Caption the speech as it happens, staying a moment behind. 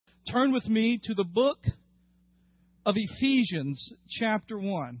turn with me to the book of Ephesians, chapter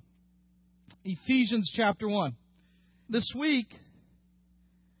 1. Ephesians, chapter 1. This week,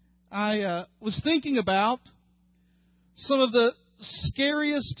 I was thinking about some of the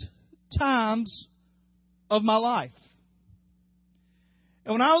scariest times of my life.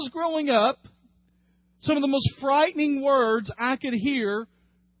 And when I was growing up, some of the most frightening words I could hear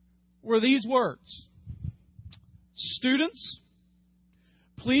were these words. Students,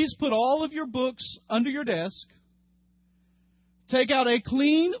 please put all of your books under your desk. Take out a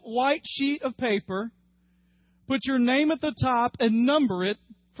clean white sheet of paper. Put your name at the top and number it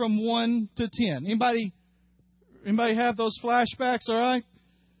from 1 to 10. Anybody have those flashbacks, all right?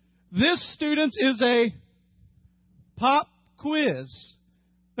 This, students, is a pop quiz.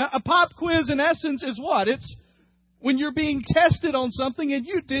 Now, a pop quiz, in essence, is what? It's when you're being tested on something and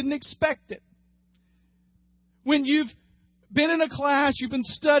you didn't expect it. When you've been in a class, you've been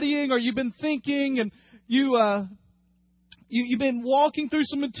studying or you've been thinking and you've been walking through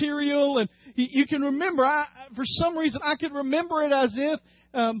some material and you can remember, for some reason, I could remember it as if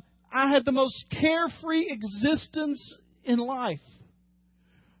I had the most carefree existence in life.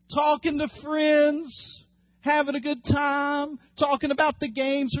 Talking to friends, having a good time, talking about the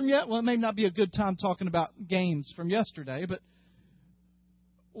games from yesterday. Well, it may not be a good time talking about games from yesterday, but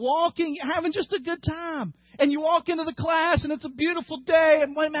walking, having just a good time. And you walk into the class and it's a beautiful day,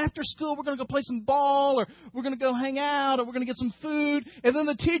 and when after school we're going to go play some ball, or we're going to go hang out, or we're going to get some food. And then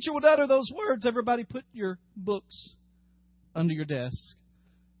the teacher would utter those words, everybody put your books under your desk.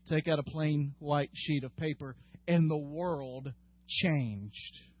 Take out a plain white sheet of paper, and the world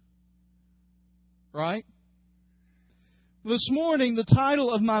changed. Right? This morning, the title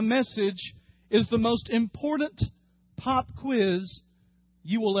of my message is the most important pop quiz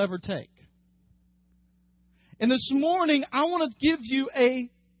you will ever take. And this morning, I want to give you a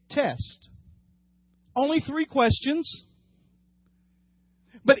test. Only 3 questions,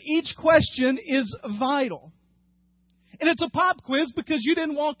 but each question is vital. And it's a pop quiz because you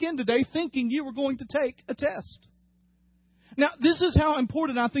didn't walk in today thinking you were going to take a test. Now, this is how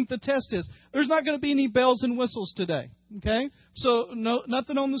important I think the test is. There's not going to be any bells and whistles today, okay? So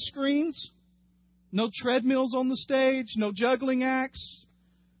nothing on the screens, no treadmills on the stage, no juggling acts,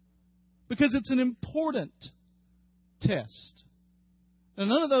 because it's an important test. Now,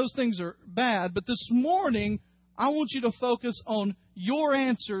 none of those things are bad, but this morning, I want you to focus on your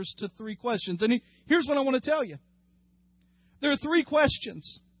answers to 3 questions. And here's what I want to tell you. There are 3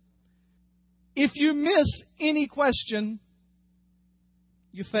 questions. If you miss any question,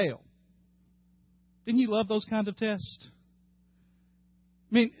 you fail. Didn't you love those kind of tests?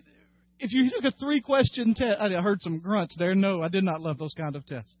 I mean, if you took a 3-question test, I heard some grunts there. No, I did not love those kind of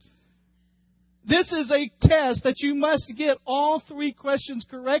tests. This is a test that you must get all 3 questions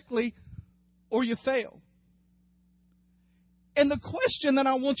correctly or you fail. And the question that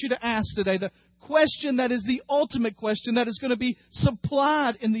I want you to ask today, the question that is the ultimate question that is going to be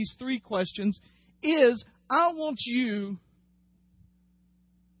supplied in these 3 questions is, I want you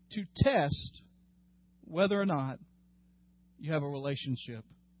to test whether or not you have a relationship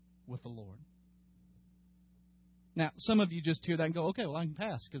with the Lord. Now, some of you just hear that and go, okay, well, I can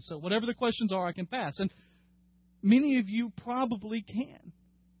pass. Because so whatever the questions are, I can pass. And many of you probably can.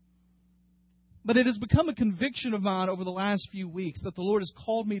 But it has become a conviction of mine over the last few weeks that the Lord has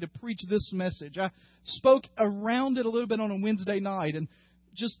called me to preach this message. I spoke around it a little bit on a Wednesday night, and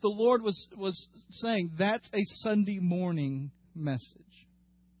just the Lord was saying, that's a Sunday morning message.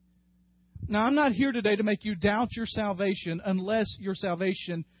 Now, I'm not here today to make you doubt your salvation unless your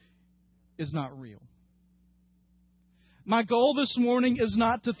salvation is not real. My goal this morning is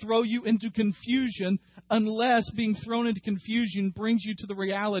not to throw you into confusion unless being thrown into confusion brings you to the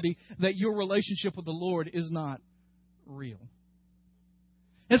reality that your relationship with the Lord is not real.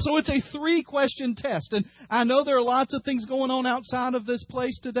 And so it's a 3-question test. And I know there are lots of things going on outside of this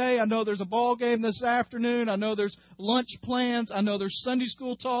place today. I know there's a ball game this afternoon. I know there's lunch plans. I know there's Sunday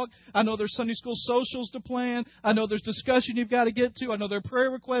school talk. I know there's Sunday school socials to plan. I know there's discussion you've got to get to. I know there are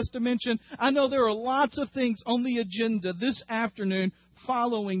prayer requests to mention. I know there are lots of things on the agenda this afternoon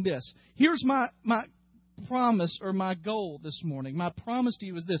following this. Here's my promise or my goal this morning. My promise to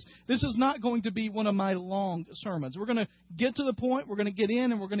you is this. This is not going to be one of my long sermons. We're going to get to the point, we're going to get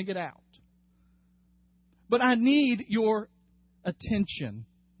in, and we're going to get out. But I need your attention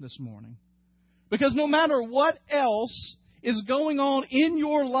this morning. Because no matter what else is going on in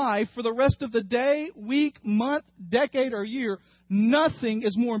your life for the rest of the day, week, month, decade, or year, nothing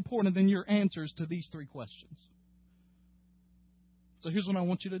is more important than your answers to these 3 questions. So here's what I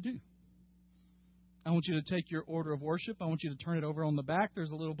want you to do. I want you to take your order of worship. I want you to turn it over on the back.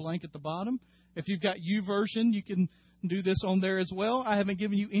 There's a little blank at the bottom. If you've got YouVersion, you can do this on there as well. I haven't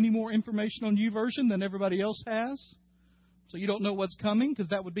given you any more information on YouVersion than everybody else has. So you don't know what's coming, because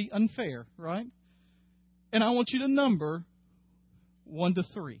that would be unfair, right? And I want you to number 1 to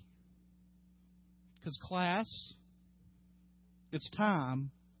 3. Because class, it's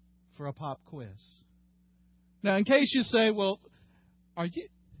time for a pop quiz. Now, in case you say, well, are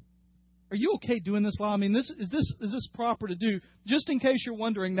you okay doing this, Law? I mean, is this proper to do? Just in case you're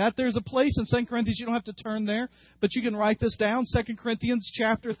wondering that, there's a place in 2 Corinthians, you don't have to turn there, but you can write this down, 2 Corinthians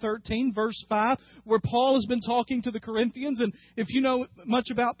chapter 13, verse 5, where Paul has been talking to the Corinthians. And if you know much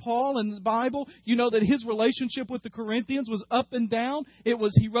about Paul and the Bible, you know that his relationship with the Corinthians was up and down.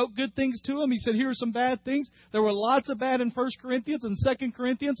 He wrote good things to them. He said, here are some bad things. There were lots of bad in 1 Corinthians, and 2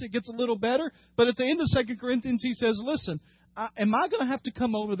 Corinthians, it gets a little better. But at the end of 2 Corinthians, he says, listen, am I going to have to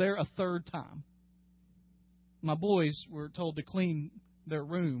come over there a third time? My boys were told to clean their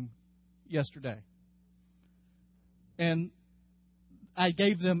room yesterday. And I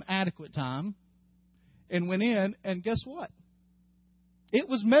gave them adequate time and went in, and guess what? It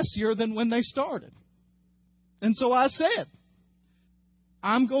was messier than when they started. And so I said,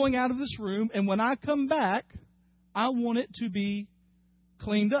 I'm going out of this room, and when I come back, I want it to be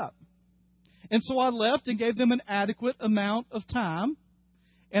cleaned up. And so I left and gave them an adequate amount of time.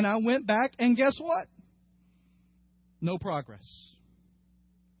 And I went back, and guess what? No progress.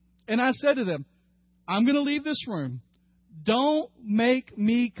 And I said to them, I'm going to leave this room. Don't make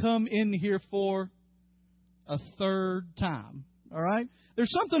me come in here for a third time. All right?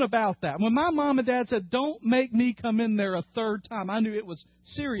 There's something about that. When my mom and dad said, don't make me come in there a third time, I knew it was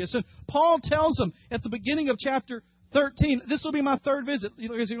serious. And Paul tells them at the beginning of chapter 13, this will be my third visit. You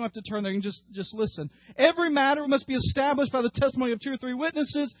don't have to turn there. You can just listen. Every matter must be established by the testimony of 2 or 3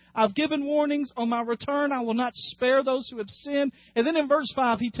 witnesses. I've given warnings. On my return, I will not spare those who have sinned. And then in verse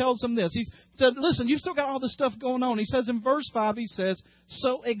 5, he tells them this. He said, listen, you've still got all this stuff going on. He says in verse 5, he says,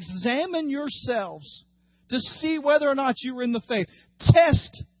 so examine yourselves to see whether or not you are in the faith.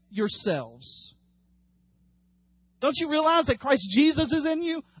 Test yourselves. Don't you realize that Christ Jesus is in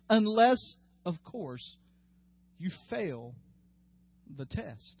you? Unless, of course, you fail the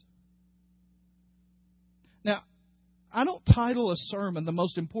test. Now, I don't title a sermon the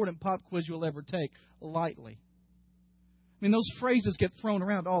most important pop quiz you'll ever take lightly. I mean, those phrases get thrown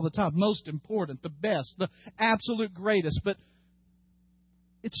around all the time. Most important, the best, the absolute greatest. But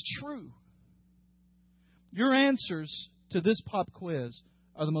it's true. Your answers to this pop quiz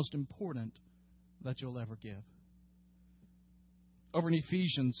are the most important that you'll ever give. Over in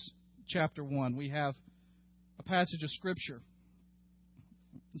Ephesians chapter 1, we have a passage of Scripture.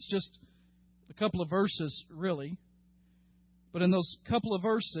 It's just a couple of verses, really. But in those couple of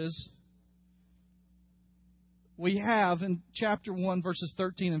verses, we have in chapter 1, verses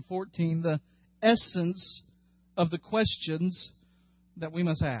 13 and 14, the essence of the questions that we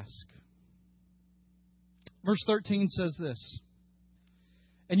must ask. Verse 13 says this,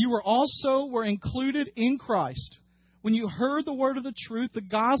 and you were included in Christ when you heard the word of the truth, the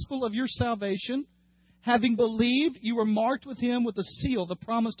gospel of your salvation. Having believed, you were marked with Him with the seal, the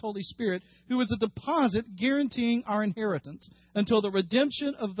promised Holy Spirit, who is a deposit guaranteeing our inheritance until the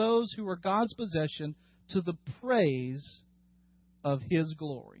redemption of those who are God's possession to the praise of His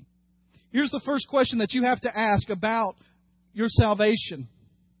glory. Here's the first question that you have to ask about your salvation.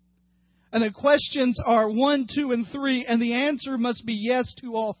 And the questions are 1, 2, and 3, and the answer must be yes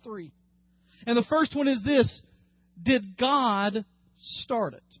to all 3. And the first one is this: did God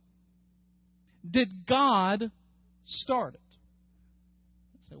start it? Did God start it?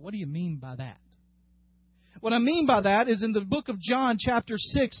 So what do you mean by that? What I mean by that is in the book of John, chapter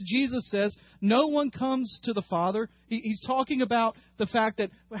 6, Jesus says, no one comes to the Father. He's talking about the fact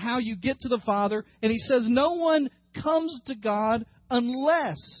that how you get to the Father. And He says, no one comes to God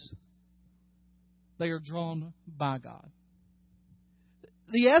unless they are drawn by God.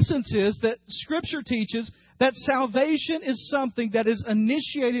 The essence is that Scripture teaches that salvation is something that is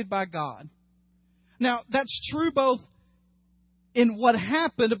initiated by God. Now, that's true both in what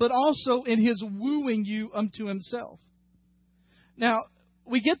happened, but also in His wooing you unto Himself. Now,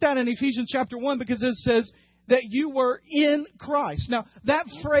 we get that in Ephesians chapter 1 because it says that you were in Christ. Now, that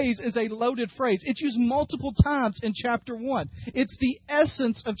phrase is a loaded phrase. It's used multiple times in chapter 1. It's the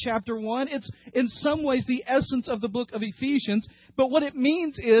essence of chapter 1. It's in some ways the essence of the book of Ephesians. But what it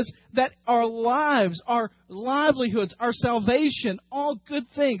means is that our lives, our livelihoods, our salvation, all good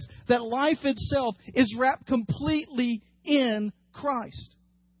things, that life itself is wrapped completely in Christ.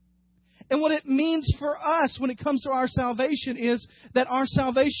 And what it means for us when it comes to our salvation is that our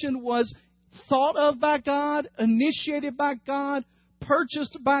salvation was thought of by God, initiated by God,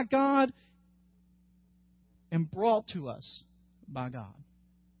 purchased by God, and brought to us by God.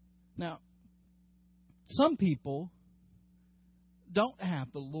 Now, some people don't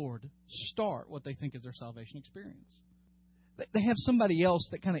have the Lord start what they think is their salvation experience. They have somebody else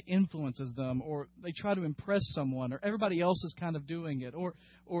that kind of influences them, or they try to impress someone, or everybody else is kind of doing it,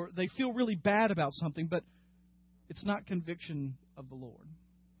 or they feel really bad about something, but it's not conviction of the Lord.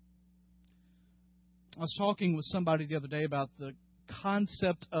 I was talking with somebody the other day about the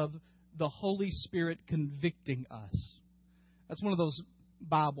concept of the Holy Spirit convicting us. That's one of those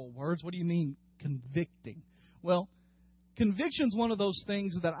Bible words. What do you mean, convicting? Well, conviction is one of those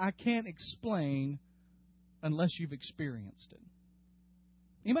things that I can't explain unless you've experienced it.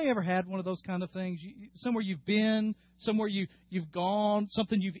 Anybody ever had one of those kind of things? Somewhere you've been, somewhere you've gone,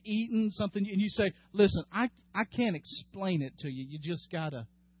 something you've eaten, something, and you say, listen, I can't explain it to you. You just got to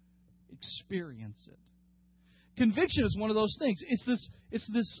experience it. Conviction is one of those things.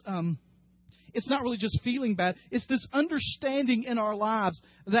 It's not really just feeling bad. It's this understanding in our lives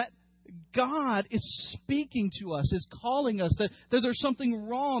that God is speaking to us, is calling us, that there's something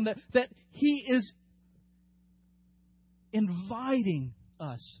wrong, that He is inviting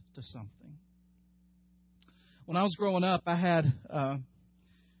us to something. When I was growing up, I had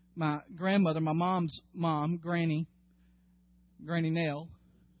my grandmother, my mom's mom, Granny Nell.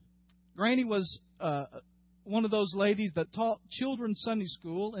 Granny was one of those ladies that taught children Sunday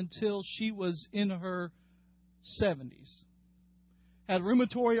school until she was in her 70s. Had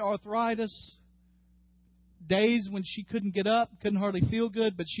rheumatoid arthritis, days when she couldn't get up, couldn't hardly feel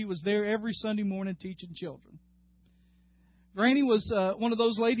good, but she was there every Sunday morning teaching children. Granny was one of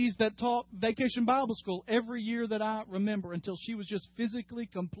those ladies that taught Vacation Bible School every year that I remember until she was just physically,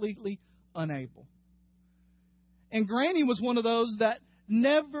 completely unable. And Granny was one of those that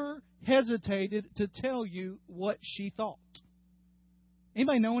never hesitated to tell you what she thought.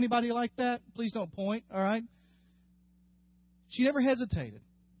 Anybody know anybody like that? Please don't point, all right? She never hesitated.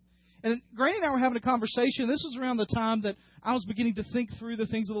 And Granny and I were having a conversation. This was around the time that I was beginning to think through the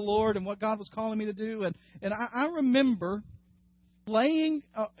things of the Lord and what God was calling me to do. And I remember laying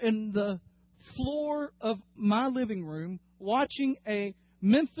in the floor of my living room watching a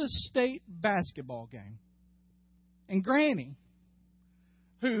Memphis State basketball game. And Granny,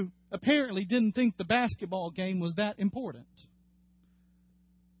 who apparently didn't think the basketball game was that important,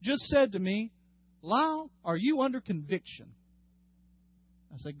 just said to me, Lyle, are you under conviction?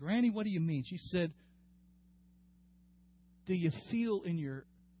 I said, Granny, what do you mean? She said, do you feel in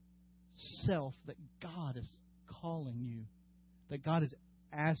yourself that God is calling you, that God is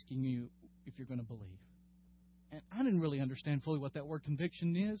asking you if you're going to believe? And I didn't really understand fully what that word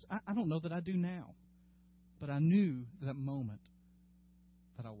conviction is. I don't know that I do now. But I knew that moment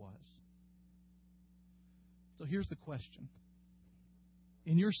that I was. So here's the question.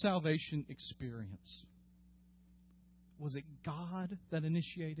 In your salvation experience, was it God that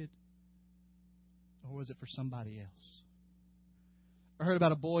initiated, or was it for somebody else? I heard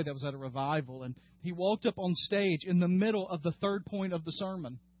about a boy that was at a revival, and he walked up on stage in the middle of the third point of the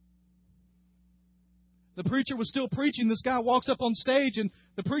sermon. The preacher was still preaching. This guy walks up on stage, and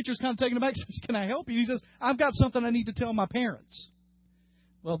the preacher's kind of taken aback. Says, can I help you? He says, I've got something I need to tell my parents.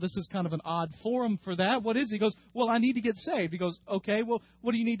 Well, this is kind of an odd forum for that. What is it? He goes, well, I need to get saved. He goes, okay, well,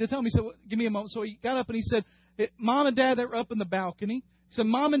 what do you need to tell me? He said, well, give me a moment. So he got up and he said, Mom and Dad, they were up in the balcony. He said,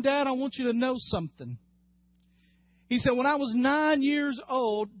 Mom and Dad, I want you to know something. He said, when I was 9 years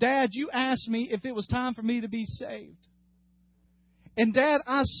old, Dad, you asked me if it was time for me to be saved. And Dad,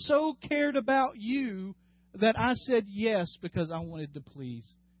 I so cared about you that I said yes because I wanted to please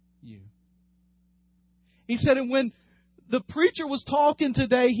you. He said, and when the preacher was talking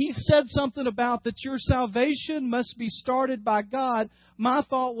today, he said something about that your salvation must be started by God. My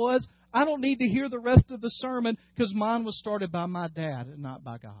thought was, I don't need to hear the rest of the sermon because mine was started by my dad and not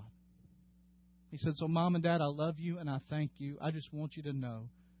by God. He said, so Mom and Dad, I love you and I thank you. I just want you to know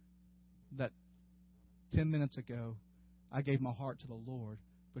that 10 minutes ago, I gave my heart to the Lord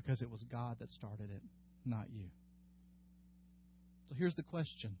because it was God that started it, not you. So here's the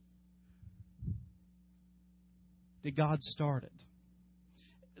question. Did God start it?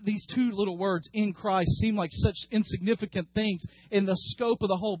 These two little words, in Christ, seem like such insignificant things in the scope of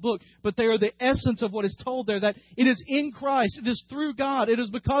the whole book, but they are the essence of what is told there, that it is in Christ, it is through God, it is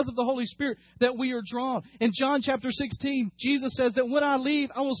because of the Holy Spirit that we are drawn. In John chapter 16, Jesus says that when I leave,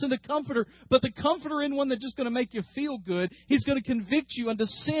 I will send a comforter, but the comforter isn't one that's just going to make you feel good. He's going to convict you unto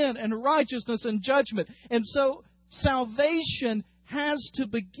sin and righteousness and judgment. And so salvation has to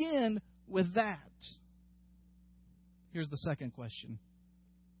begin with that. Here's the second question.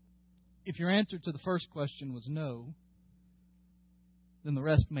 If your answer to the first question was no, then the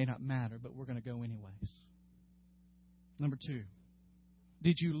rest may not matter, but we're going to go anyways. Number 2,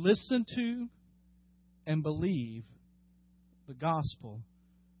 did you listen to and believe the gospel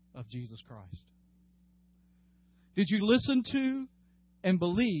of Jesus Christ? Did you listen to and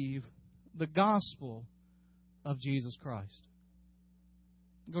believe the gospel of Jesus Christ?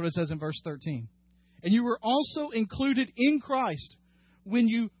 Go to what it says in verse 13. And you were also included in Christ when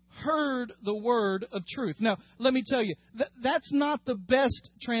you heard the word of truth. Now, let me tell you, that's not the best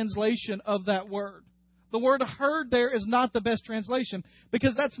translation of that word. The word heard there is not the best translation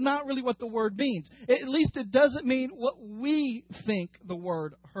because that's not really what the word means. At least it doesn't mean what we think the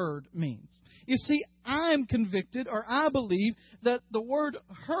word heard means. You see, I'm convicted, or I believe, that the word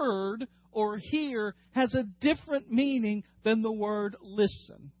heard or hear has a different meaning than the word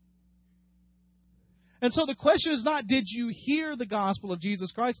listen. And so the question is not, did you hear the gospel of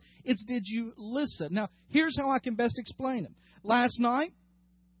Jesus Christ? It's, did you listen? Now, here's how I can best explain it. Last night,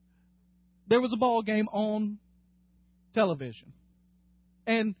 there was a ball game on television.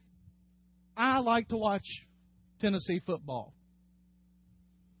 And I like to watch Tennessee football.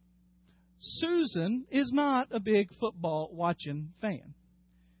 Susan is not a big football watching fan.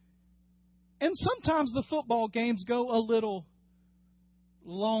 And sometimes the football games go a little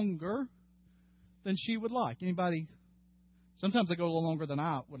longer than she would like. Anybody? Sometimes they go a little longer than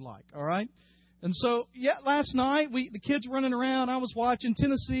I would like. All right? And so, last night, the kids running around, I was watching.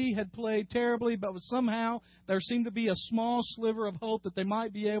 Tennessee had played terribly, but somehow there seemed to be a small sliver of hope that they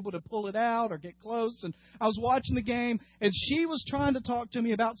might be able to pull it out or get close. And I was watching the game, and she was trying to talk to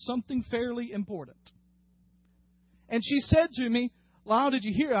me about something fairly important. And she said to me, Lyle, did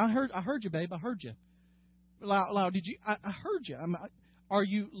you hear? I heard you, babe. I heard you. Lyle, did you? I heard you. Are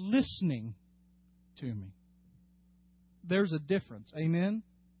you listening to me? There's a difference. Amen?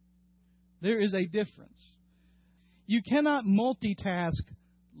 There is a difference. You cannot multitask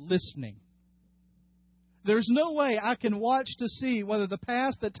listening. There's no way I can watch to see whether the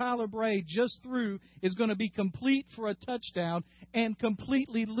pass that Tyler Bray just threw is going to be complete for a touchdown and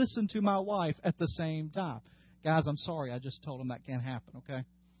completely listen to my wife at the same time. Guys, I'm sorry. I just told them that can't happen, okay?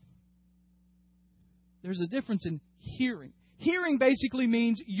 There's a difference in hearing. Hearing basically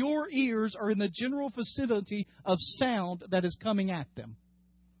means your ears are in the general vicinity of sound that is coming at them.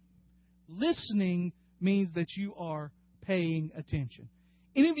 Listening means that you are paying attention.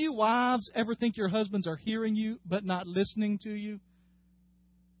 Any of you wives ever think your husbands are hearing you but not listening to you?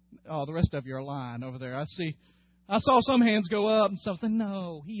 Oh, the rest of you are lying over there. I saw some hands go up and something.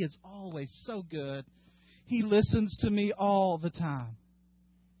 No, he is always so good. He listens to me all the time.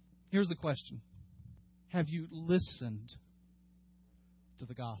 Here's the question. Have you listened to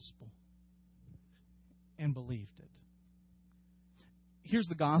the gospel and believed it? Here's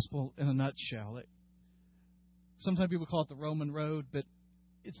the gospel in a nutshell. Sometimes people call it the Roman road, but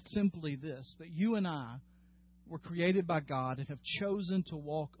it's simply this, that you and I were created by God and have chosen to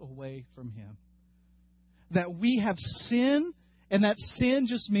walk away from Him. That we have sinned, and that sin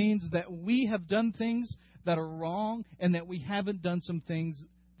just means that we have done things that are wrong and that we haven't done some things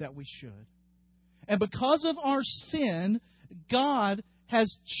that we should. And because of our sin, God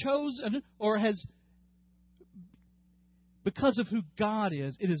has chosen, because of who God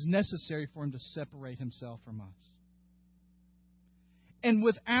is, it is necessary for Him to separate Himself from us. And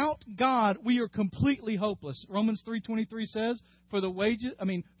without God, we are completely hopeless. Romans 3:23 says,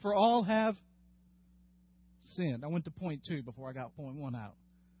 for all have sinned. I went to point 2 before I got point 1 out.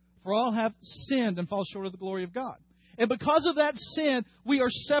 For all have sinned and fall short of the glory of God. And because of that sin, we are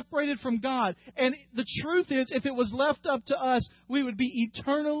separated from God. And the truth is, if it was left up to us, we would be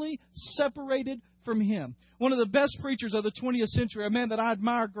eternally separated from Him. One of the best preachers of the 20th century, a man that I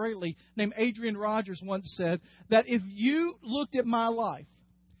admire greatly, named Adrian Rogers, once said that if you looked at my life,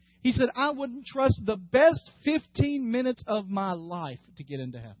 he said, I wouldn't trust the best 15 minutes of my life to get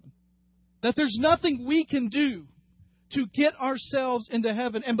into heaven. That there's nothing we can do to get ourselves into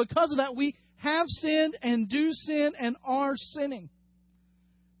heaven. And because of that, we have sinned and do sin and are sinning.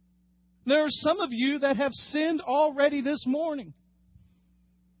 There are some of you that have sinned already this morning.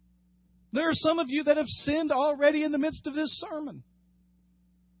 There are some of you that have sinned already in the midst of this sermon.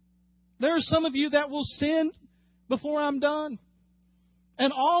 There are some of you that will sin before I'm done.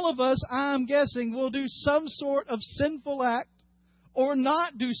 And all of us, I'm guessing, will do some sort of sinful act or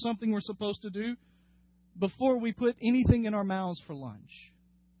not do something we're supposed to do before we put anything in our mouths for lunch.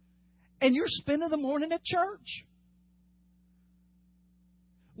 And you're spending the morning at church.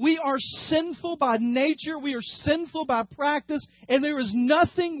 We are sinful by nature. We are sinful by practice. And there is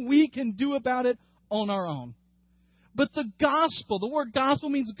nothing we can do about it on our own. But the gospel, the word gospel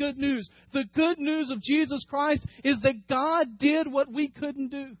means good news. The good news of Jesus Christ is that God did what we couldn't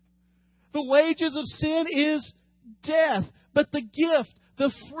do. The wages of sin is death. But the gift,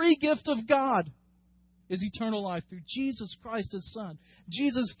 the free gift of God, is eternal life through Jesus Christ, His Son.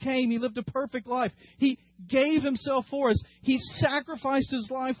 Jesus came. He lived a perfect life. He gave Himself for us. He sacrificed His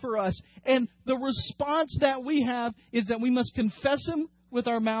life for us. And the response that we have is that we must confess Him with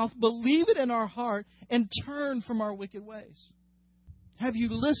our mouth, believe it in our heart, and turn from our wicked ways. Have you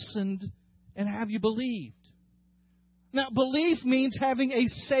listened and have you believed? Now, belief means having a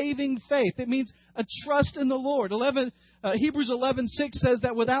saving faith. It means a trust in the Lord. Hebrews 11:6 says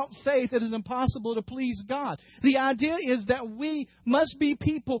that without faith it is impossible to please God. The idea is that we must be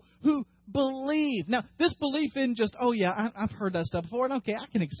people who believe. Now, this belief isn't just, oh yeah, I've heard that stuff before, and okay, I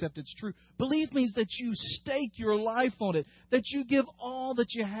can accept it's true. Belief means that you stake your life on it, that you give all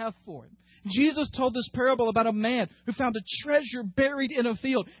that you have for it. Jesus told this parable about a man who found a treasure buried in a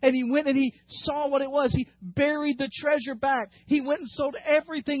field, and he went and he saw what it was. He buried the treasure back. He went and sold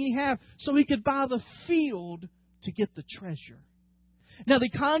everything he had so he could buy the field to get the treasure. Now, the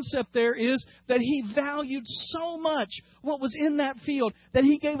concept there is that he valued so much what was in that field that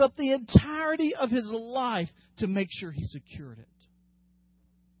he gave up the entirety of his life to make sure he secured it.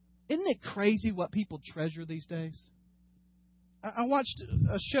 Isn't it crazy what people treasure these days? I watched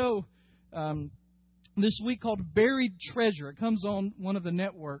a show this week called Buried Treasure. It comes on one of the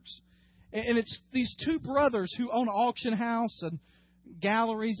networks. And it's these two brothers who own an auction house and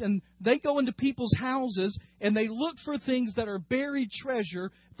galleries, and they go into people's houses and they look for things that are buried treasure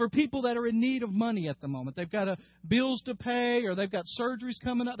for people that are in need of money at the moment. They've got bills to pay, or they've got surgeries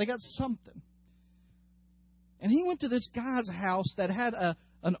coming up. They got something. And he went to this guy's house that had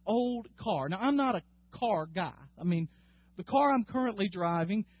an old car. Now, I'm not a car guy. I mean, the car I'm currently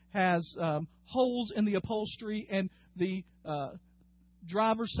driving has holes in the upholstery, and the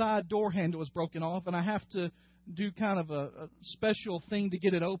driver's side door handle is broken off, and I have to do kind of a special thing to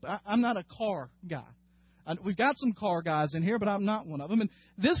get it open. I'm not a car guy. We've got some car guys in here, but I'm not one of them. And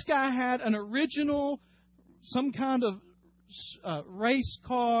this guy had an original, some kind of race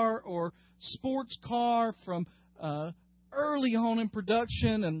car or sports car from early on in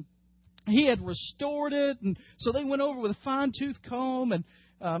production, and he had restored it. And so they went over with a fine-tooth comb, and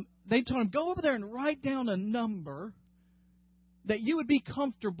they told him, go over there and write down a number that you would be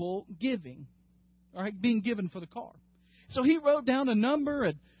comfortable giving. All right, being given for the car. So he wrote down a number,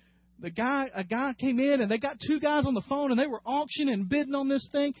 and a guy came in, and they got two guys on the phone, and they were auctioning and bidding on this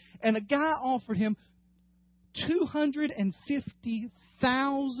thing, and a guy offered him $250,000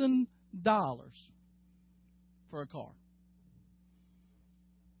 for a car.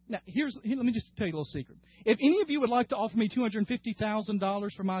 Now, let me just tell you a little secret. If any of you would like to offer me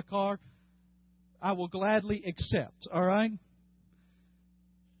 $250,000 for my car, I will gladly accept, all right?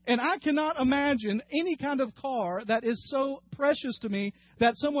 And I cannot imagine any kind of car that is so precious to me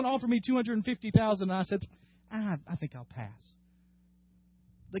that someone offered me $250,000 and I said, I think I'll pass.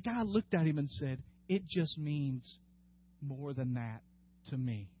 The guy looked at him and said, it just means more than that to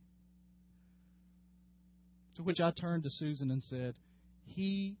me. To which I turned to Susan and said,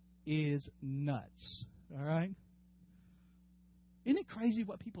 he is nuts. All right? Isn't it crazy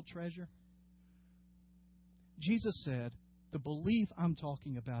what people treasure? Jesus said, the belief I'm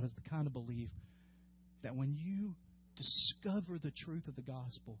talking about is the kind of belief that when you discover the truth of the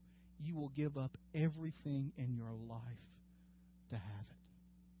gospel, you will give up everything in your life to have it.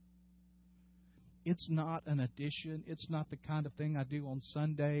 It's not an addition. It's not the kind of thing I do on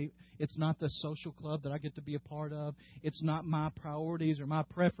Sunday. It's not the social club that I get to be a part of. It's not my priorities or my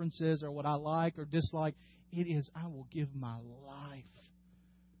preferences or what I like or dislike. It is, I will give my life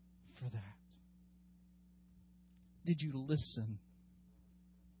for that. Did you listen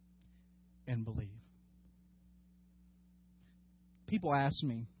and believe? People ask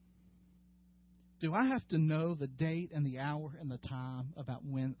me, do I have to know the date and the hour and the time about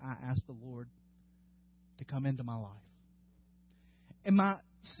when I ask the Lord to come into my life? And my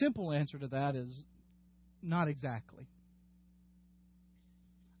simple answer to that is not exactly.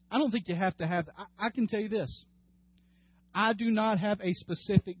 I don't think you have to have. I can tell you this. I do not have a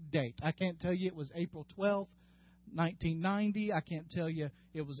specific date. I can't tell you it was April 12th, 1990. I can't tell you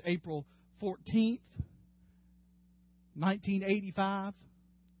it was April 14th, 1985.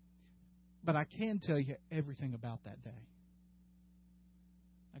 But I can tell you everything about that day.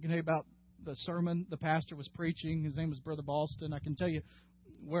 I can tell you about the sermon the pastor was preaching. His name was Brother Boston. I can tell you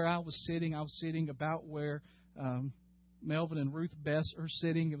where I was sitting. I was sitting about where Melvin and Ruth Bess are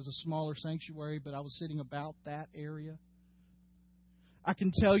sitting. It was a smaller sanctuary, but I was sitting about that area. I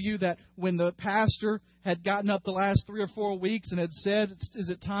can tell you that when the pastor had gotten up the last 3 or 4 weeks and had said, is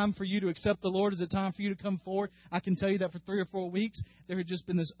it time for you to accept the Lord? Is it time for you to come forward? I can tell you that for 3 or 4 weeks, there had just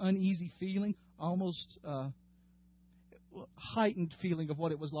been this uneasy feeling, almost heightened feeling of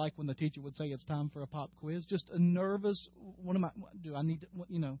what it was like when the teacher would say it's time for a pop quiz. Just a nervous, do I need to,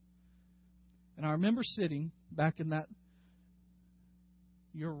 And I remember sitting back in that,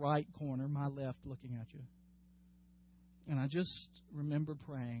 your right corner, my left, looking at you. And I just remember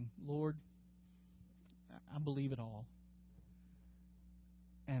praying, Lord, I believe it all.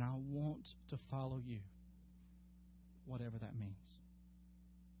 And I want to follow you, whatever that means.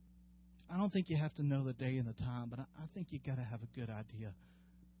 I don't think you have to know the day and the time, but I think you got to have a good idea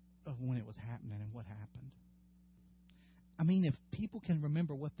of when it was happening and what happened. I mean, if people can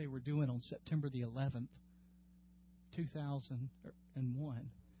remember what they were doing on September the 11th, 2001,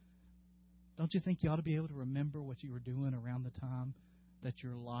 don't you think you ought to be able to remember what you were doing around the time that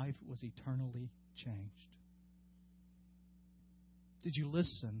your life was eternally changed? Did you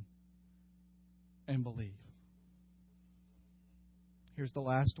listen and believe? Here's the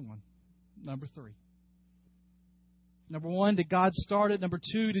last one. Number 3. Number 1, did God start it? Number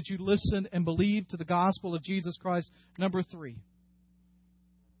 2, did you listen and believe to the gospel of Jesus Christ? Number 3,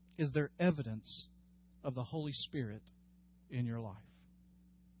 is there evidence of the Holy Spirit in your life?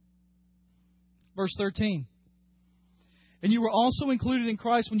 Verse 13. And you were also included in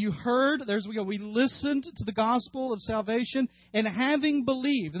Christ when you heard, we listened to the gospel of salvation, and having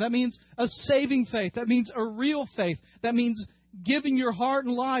believed. And that means a saving faith. That means a real faith. That means giving your heart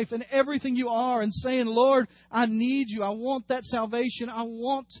and life and everything you are and saying, Lord, I need you. I want that salvation. I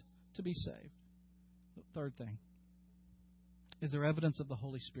want to be saved. The third thing, is there evidence of the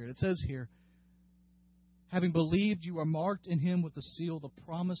Holy Spirit? It says here, having believed, you are marked in Him with the seal, the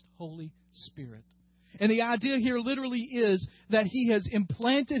promised Holy Spirit. And the idea here literally is that He has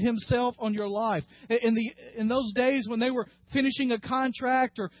implanted Himself on your life. In those days when they were finishing a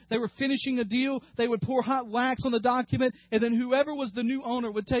contract or they were finishing a deal, they would pour hot wax on the document, and then whoever was the new owner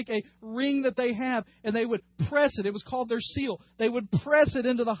would take a ring that they have and they would press it. It was called their seal. They would press it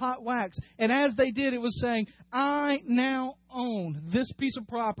into the hot wax. And as they did, it was saying, I now own this piece of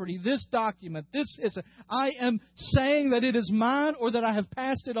property, this document, I am saying that it is mine or that I have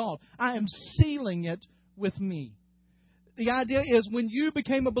passed it on. I am sealing it with me. The idea is when you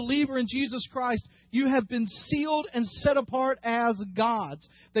became a believer in Jesus Christ, you have been sealed and set apart as God's.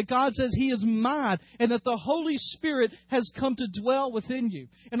 That God says He is mine and that the Holy Spirit has come to dwell within you.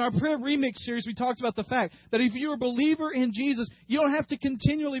 In our prayer remix series, we talked about the fact that if you're a believer in Jesus, you don't have to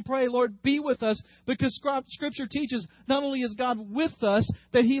continually pray, Lord, be with us, because Scripture teaches not only is God with us,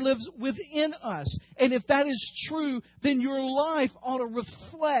 that He lives within us. And if that is true, then your life ought to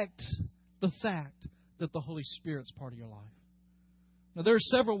reflect the fact that the Holy Spirit's part of your life. Now, there are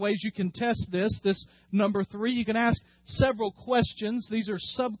several ways you can test this. This number 3, you can ask several questions. These are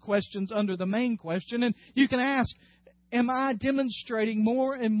sub-questions under the main question. And you can ask, am I demonstrating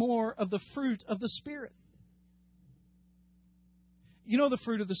more and more of the fruit of the Spirit? You know the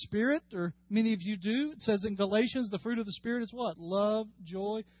fruit of the Spirit, or many of you do. It says in Galatians, the fruit of the Spirit is what? Love,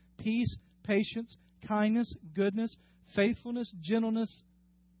 joy, peace, patience, kindness, goodness, faithfulness, gentleness,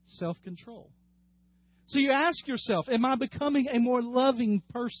 self-control. So you ask yourself, am I becoming a more loving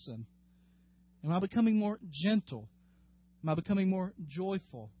person? Am I becoming more gentle? Am I becoming more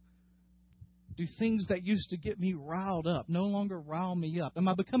joyful? Do things that used to get me riled up no longer rile me up? Am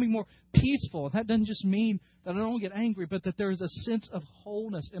I becoming more peaceful? That doesn't just mean that I don't get angry, but that there is a sense of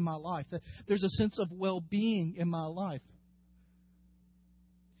wholeness in my life, that there's a sense of well-being in my life.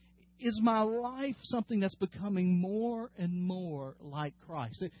 Is my life something that's becoming more and more like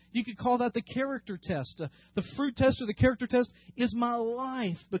Christ? You could call that the character test. The fruit test or the character test. Is my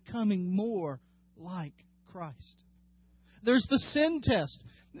life becoming more like Christ? There's the sin test.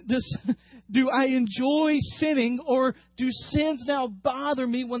 Do I enjoy sinning, or do sins now bother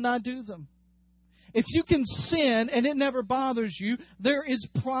me when I do them? If you can sin and it never bothers you, there is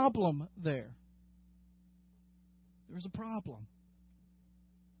problem there. There's a problem.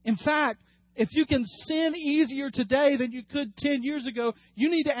 In fact, if you can sin easier today than you could 10 years ago,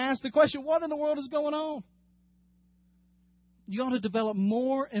 you need to ask the question, what in the world is going on? You ought to develop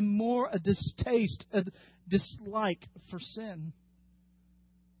more and more a distaste, a dislike for sin.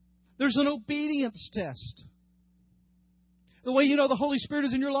 There's an obedience test. The way you know the Holy Spirit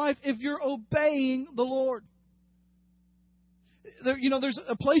is in your life, if you're obeying the Lord. There's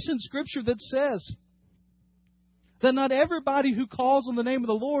a place in Scripture that says that not everybody who calls on the name of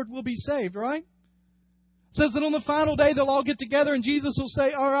the Lord will be saved, right? It says that on the final day they'll all get together and Jesus will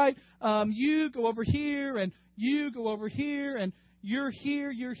say, all right, you go over here and you go over here and you're here,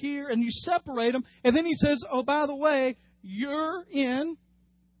 and you separate them. And then He says, oh, by the way, you're in,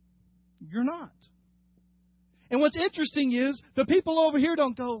 you're not. And what's interesting is the people over here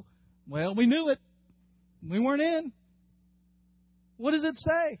don't go, well, we knew it. We weren't in. What does it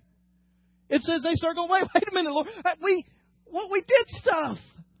say? It says they start going, wait a minute, Lord. We did stuff.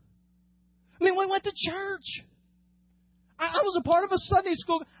 I mean, we went to church. I was a part of a Sunday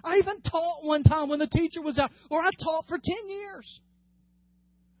school. I even taught one time when the teacher was out. Or I taught for 10 years.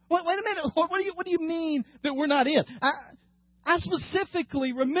 Wait a minute, Lord. What do you mean that we're not in? I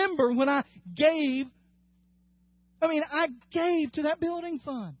specifically remember when I gave to that building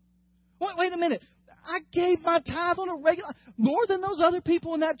fund. Wait a minute. I gave my tithe on a regular, more than those other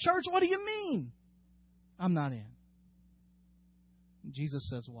people in that church. What do you mean? I'm not in. Jesus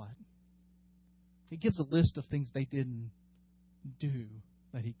says what? He gives a list of things they didn't do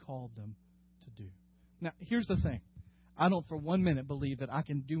that He called them to do. Now, here's the thing. I don't for 1 minute believe that I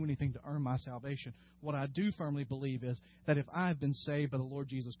can do anything to earn my salvation. What I do firmly believe is that if I have been saved by the Lord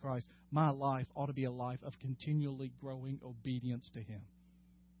Jesus Christ, my life ought to be a life of continually growing obedience to Him.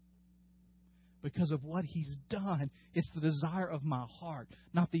 Because of what He's done, it's the desire of my heart,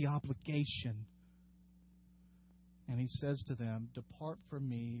 not the obligation. And He says to them, depart from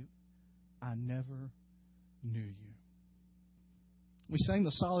me, I never knew you. We sang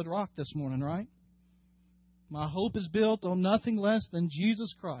the solid rock this morning, right? My hope is built on nothing less than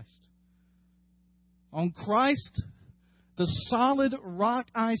Jesus Christ. On Christ, the solid rock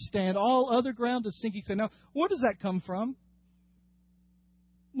I stand. All other ground is sinking sand. Now, where does that come from?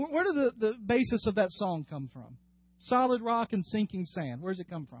 Where did the basis of that song come from? Solid rock and sinking sand. Where does it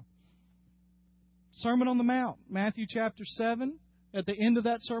come from? Sermon on the Mount, Matthew chapter 7. At the end of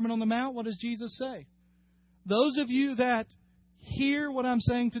that Sermon on the Mount, what does Jesus say? Those of you that hear what I'm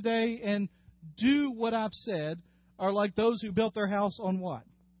saying today and do what I've said are like those who built their house on what?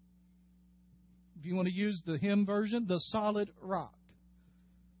 If you want to use the hymn version, the solid rock.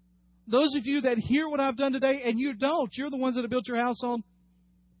 Those of you that hear what I've done today and you don't, you're the ones that have built your house on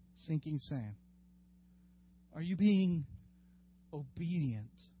sinking sand. Are you being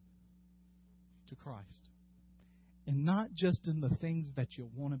obedient to Christ? And not just in the things that you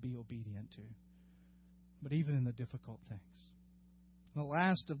want to be obedient to, but even in the difficult things. The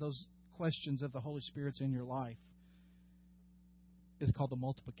last of those questions of the Holy Spirit's in your life is called the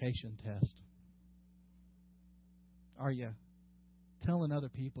multiplication test. Are you telling other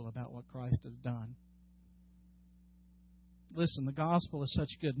people about what Christ has done? Listen, the gospel is such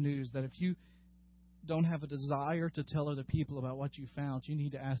good news that if you don't have a desire to tell other people about what you found, you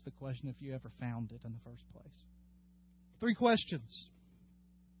need to ask the question if you ever found it in the first place. 3 questions.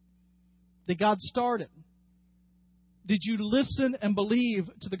 Did God start it? Did you listen and believe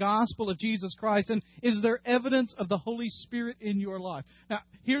to the gospel of Jesus Christ? And is there evidence of the Holy Spirit in your life? Now,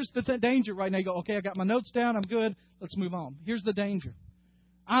 here's the danger right now. You go, okay, I got my notes down. I'm good. Let's move on. Here's the danger.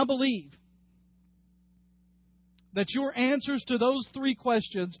 I believe that your answers to those 3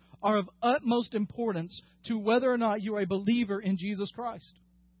 questions are of utmost importance to whether or not you're a believer in Jesus Christ.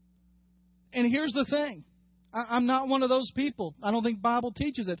 And here's the thing. I'm not one of those people. I don't think the Bible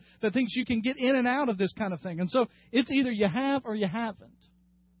teaches it, that thinks you can get in and out of this kind of thing. And so it's either you have or you haven't.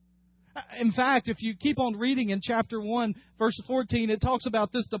 In fact, if you keep on reading in chapter 1, verse 14, it talks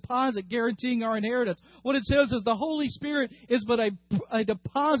about this deposit guaranteeing our inheritance. What it says is the Holy Spirit is but a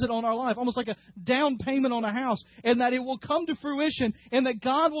deposit on our life, almost like a down payment on a house, and that it will come to fruition and that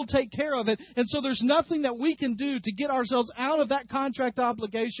God will take care of it. And so there's nothing that we can do to get ourselves out of that contract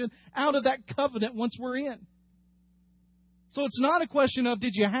obligation, out of that covenant once we're in. So it's not a question of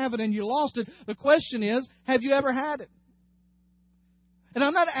did you have it and you lost it. The question is, have you ever had it? And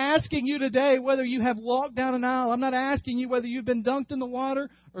I'm not asking you today whether you have walked down an aisle. I'm not asking you whether you've been dunked in the water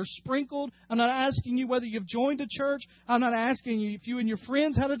or sprinkled. I'm not asking you whether you've joined a church. I'm not asking you if you and your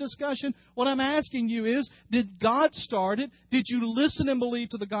friends had a discussion. What I'm asking you is, did God start it? Did you listen and believe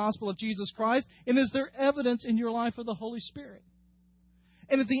to the gospel of Jesus Christ? And is there evidence in your life of the Holy Spirit?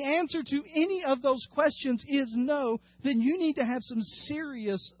 And if the answer to any of those questions is no, then you need to have some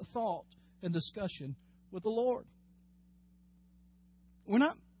serious thought and discussion with the Lord. We're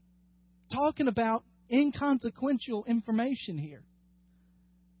not talking about inconsequential information here.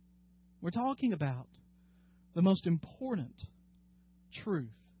 We're talking about the most important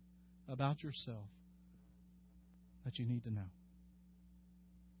truth about yourself that you need to know.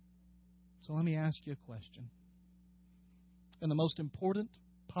 So let me ask you a question. And the most important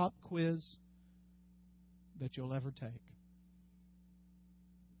pop quiz that you'll ever take.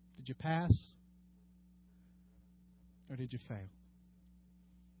 Did you pass or did you fail?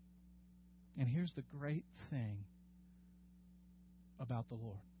 And here's the great thing about the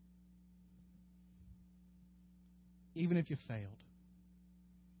Lord. Even if you failed,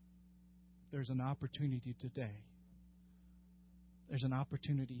 there's an opportunity today. There's an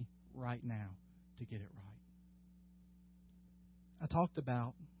opportunity right now to get it right. I talked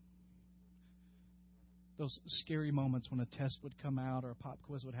about those scary moments when a test would come out or a pop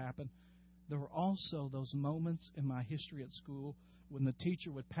quiz would happen. There were also those moments in my history at school when the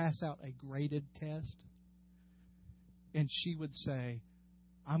teacher would pass out a graded test and she would say,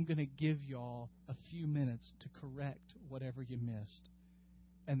 I'm going to give y'all a few minutes to correct whatever you missed,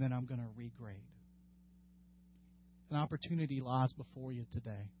 and then I'm going to regrade. An opportunity lies before you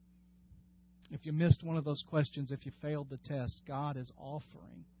today. If you missed one of those questions, if you failed the test, God is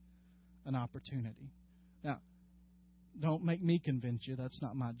offering an opportunity. Now, don't make me convince you. That's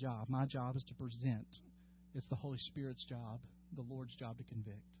not my job. My job is to present. It's the Holy Spirit's job, the Lord's job to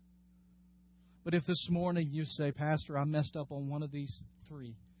convict. But if this morning you say, Pastor, I messed up on one of these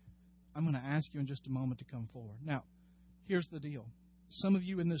three, I'm going to ask you in just a moment to come forward. Now, here's the deal. Some of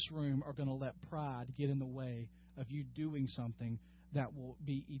you in this room are going to let pride get in the way of you doing something that will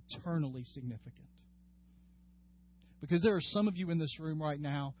be eternally significant. Because there are some of you in this room right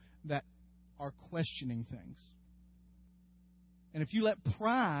now that are questioning things. And if you let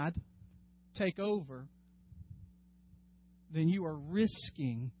pride take over, then you are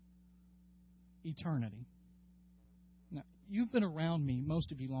risking eternity. Now, you've been around me,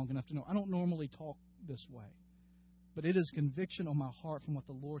 most of you, long enough to know I don't normally talk this way. But it is conviction on my heart from what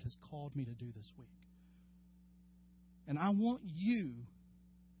the Lord has called me to do this week. And I want you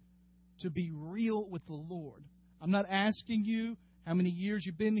to be real with the Lord. I'm not asking you how many years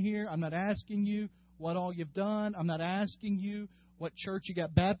you've been here. I'm not asking you what all you've done. I'm not asking you what church you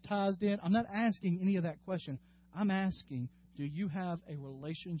got baptized in. I'm not asking any of that question. I'm asking, do you have a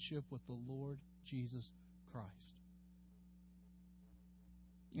relationship with the Lord Jesus Christ?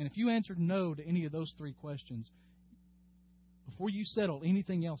 And if you answered no to any of those three questions, before you settle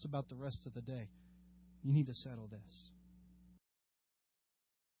anything else about the rest of the day, you need to settle this.